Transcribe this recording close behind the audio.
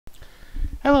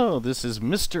Hello, this is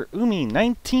Mr. Umi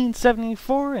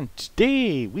 1974, and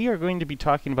today we are going to be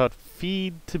talking about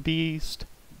Feed to Beast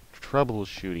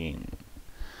troubleshooting.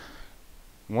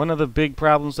 One of the big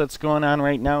problems that's going on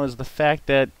right now is the fact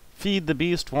that Feed the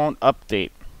Beast won't update.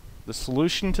 The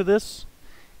solution to this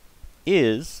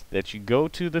is that you go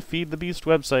to the Feed the Beast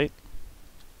website,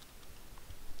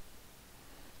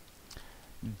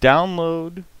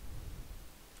 download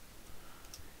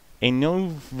a new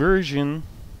version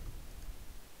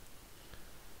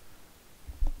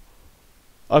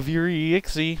of your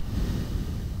exe,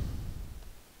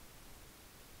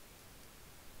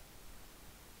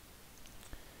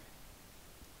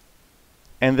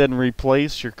 and then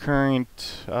replace your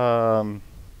current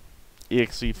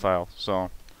exe file. So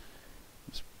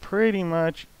it's pretty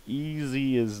much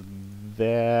easy as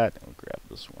that. I'll grab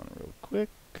this one real quick.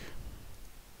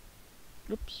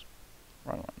 Oops,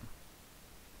 wrong one.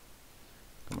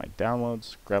 Go to my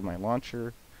downloads, grab my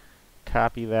launcher,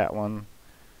 copy that one.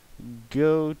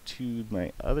 Go to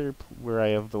my other where I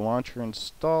have the launcher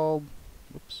installed.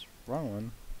 Whoops, wrong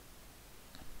one.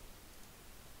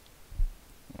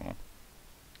 Oh,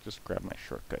 just grab my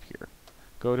shortcut here.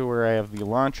 Go to where I have the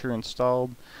launcher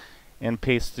installed and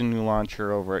paste the new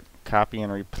launcher over it. Copy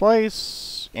and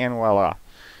replace, and voila.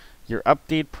 Your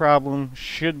update problem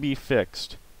should be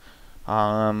fixed.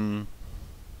 Then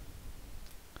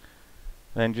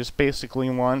just basically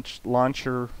launch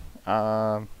your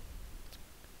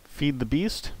Feed the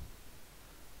Beast,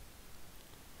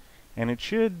 and it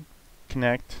should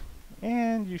connect,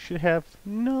 and you should have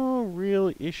no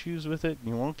real issues with it.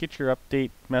 You won't get your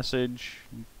update message.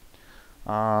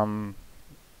 The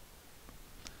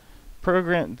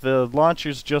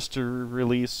launcher's just a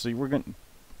release, so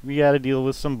we got to deal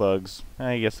with some bugs.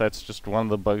 I guess that's just one of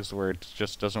the bugs where it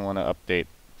just doesn't want to update,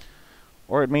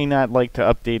 or it may not like to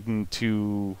update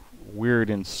into weird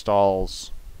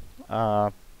installs.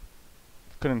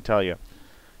 Couldn't tell you.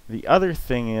 The other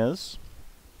thing is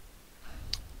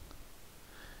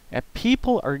that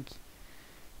people are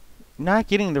not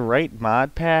getting the right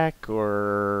mod pack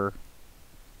or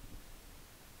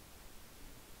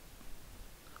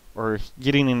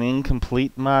getting an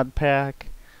incomplete mod pack.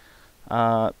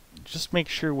 Just make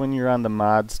sure when you're on the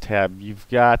mods tab you've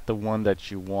got the one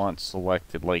that you want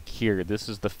selected. Like here, this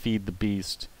is the Feed the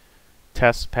Beast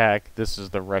test pack, this is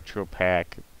the retro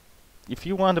pack. If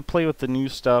you want to play with the new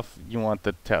stuff, you want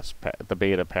the the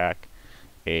beta pack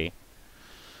A.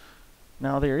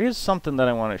 Now there is something that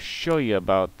I want to show you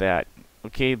about that.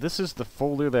 Okay, this is the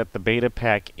folder that the beta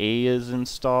pack A is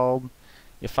installed.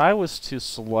 If I was to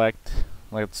select,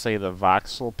 let's say, the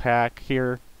voxel pack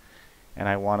here, and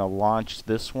I want to launch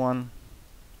this one,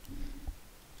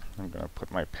 I'm going to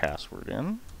put my password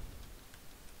in.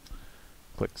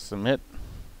 Click submit.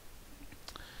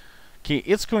 Okay,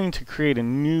 it's going to create a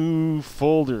new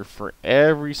folder for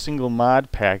every single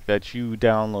mod pack that you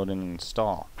download and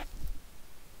install.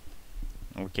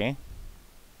 Okay.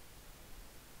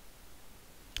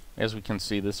 As we can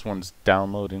see, this one's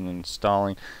downloading and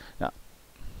installing. Now,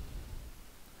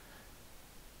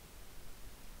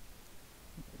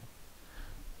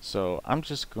 so I'm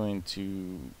just going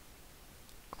to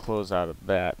close out of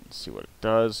that and see what it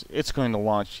does. It's going to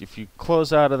launch. If you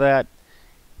close out of that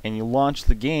and you launch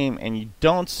the game and you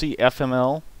don't see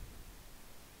FML,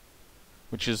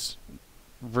 which is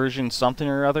version something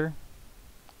or other,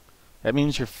 that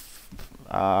means your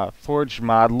Forge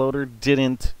mod loader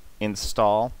didn't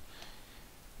install.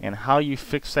 And how you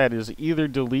fix that is either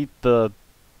delete the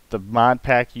mod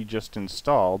pack you just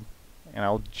installed, and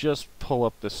I'll just pull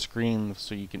up the screen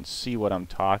so you can see what I'm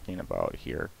talking about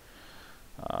here.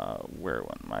 Where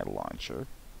went my launcher?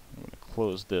 I'm going to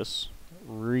close this,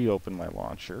 reopen my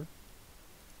launcher.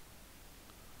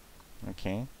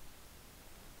 Okay.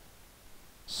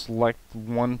 Select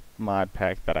one mod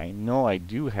pack that I know I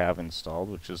do have installed,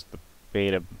 which is the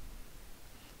beta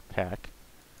pack,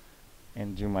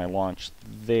 and do my launch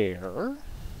there.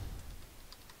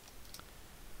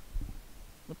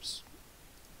 Oops.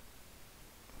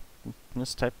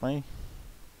 Mistype my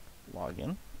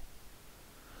login.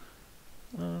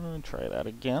 Try that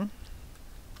again.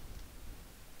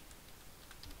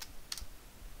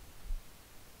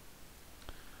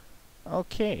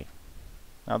 Okay.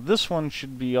 Now this one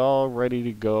should be all ready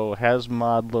to go. Has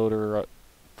mod loader,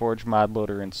 Forge mod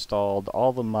loader installed,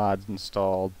 all the mods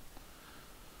installed.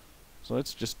 So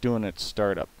it's just doing its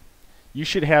startup. You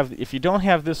should have, if you don't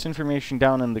have this information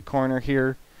down in the corner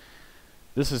here,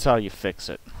 this is how you fix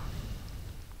it.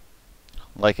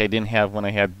 Like I didn't have when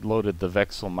I had loaded the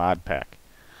Vexel mod pack.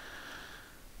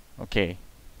 Okay.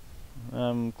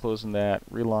 I'm closing that,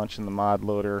 relaunching the mod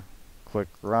loader, click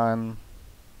run.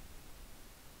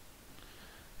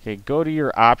 Okay, go to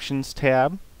your Options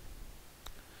tab,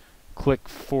 click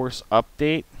Force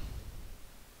Update,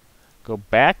 go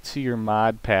back to your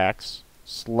mod packs,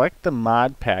 select the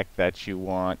mod pack that you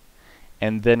want,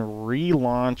 and then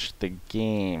relaunch the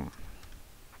game.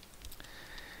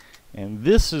 And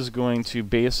this is going to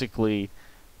basically,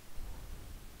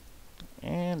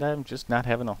 and I'm just not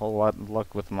having a whole lot of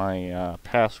luck with my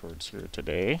passwords here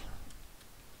today.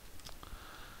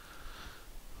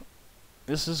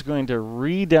 This is going to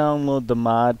re-download the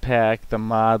mod pack, the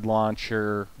mod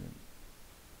launcher,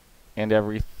 and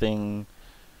everything.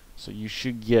 So you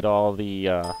should get all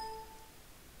the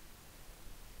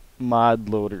mod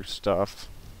loader stuff,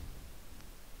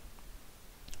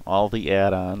 all the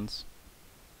add-ons.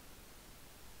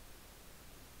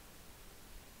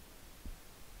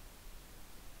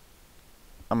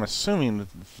 I'm assuming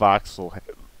that the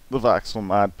Voxel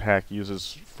mod pack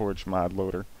uses Forge Mod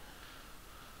Loader.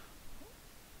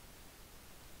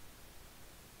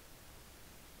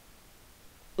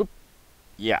 Oop.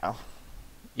 Yeah,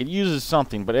 it uses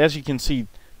something, but as you can see,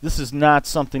 this is not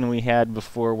something we had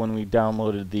before when we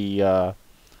downloaded the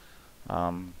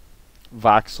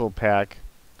Voxel pack.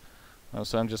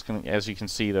 So I'm just going to, as you can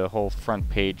see, the whole front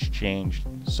page changed.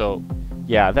 So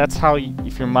yeah, that's how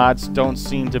if your mods don't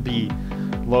seem to be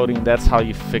loading, that's how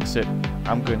you fix it.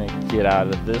 I'm going to get out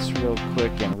of this real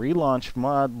quick and relaunch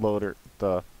mod loader,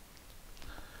 the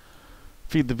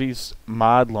Feed the Beast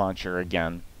mod launcher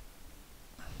again.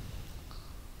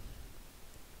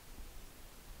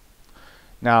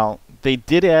 Now, they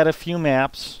did add a few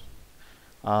maps.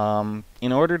 In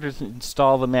order to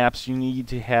install the maps, you need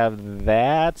to have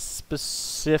that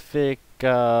specific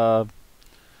client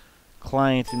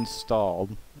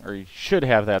installed, or you should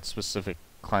have that specific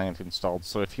client installed.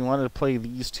 So if you wanted to play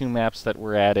these two maps that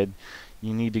were added,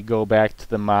 you need to go back to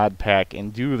the mod pack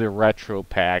and do the retro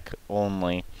pack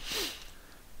only.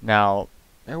 Now,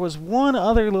 there was one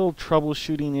other little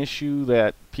troubleshooting issue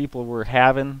that people were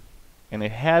having, and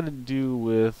it had to do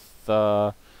with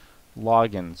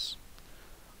logins.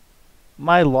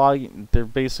 My login, their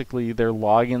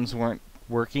logins weren't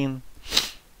working.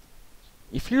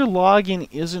 If your login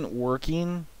isn't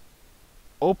working,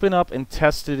 open up and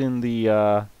test it in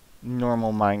the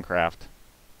normal Minecraft.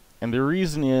 And the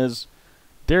reason is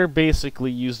they're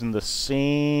basically using the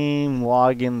same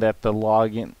login that the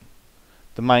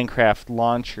Minecraft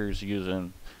launcher's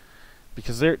using,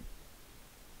 because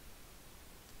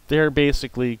they're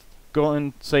basically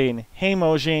going saying, "Hey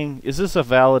Mojang, is this a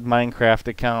valid Minecraft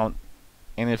account?"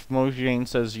 And if Mojang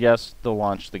says yes, they'll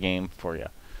launch the game for you.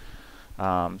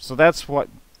 So that's what.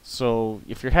 So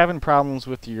if you're having problems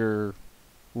with your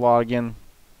login,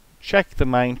 check the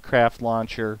Minecraft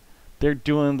launcher. They're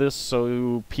doing this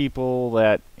so people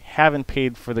that haven't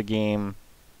paid for the game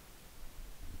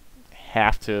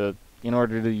have to, in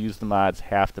order to use the mods,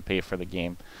 have to pay for the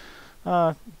game.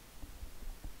 And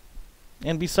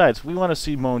besides, we want to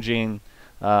see Mojang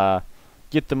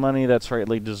get the money that's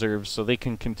rightly deserved so they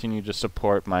can continue to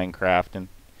support Minecraft and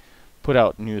put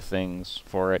out new things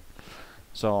for it.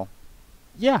 So,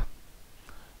 yeah.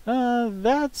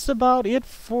 That's about it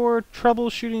for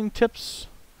troubleshooting tips.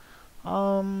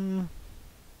 Hope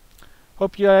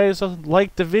you guys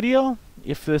liked the video.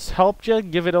 If this helped you,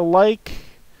 give it a like.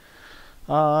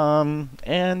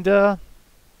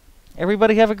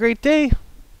 Everybody have a great day.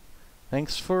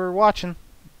 Thanks for watching.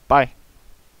 Bye.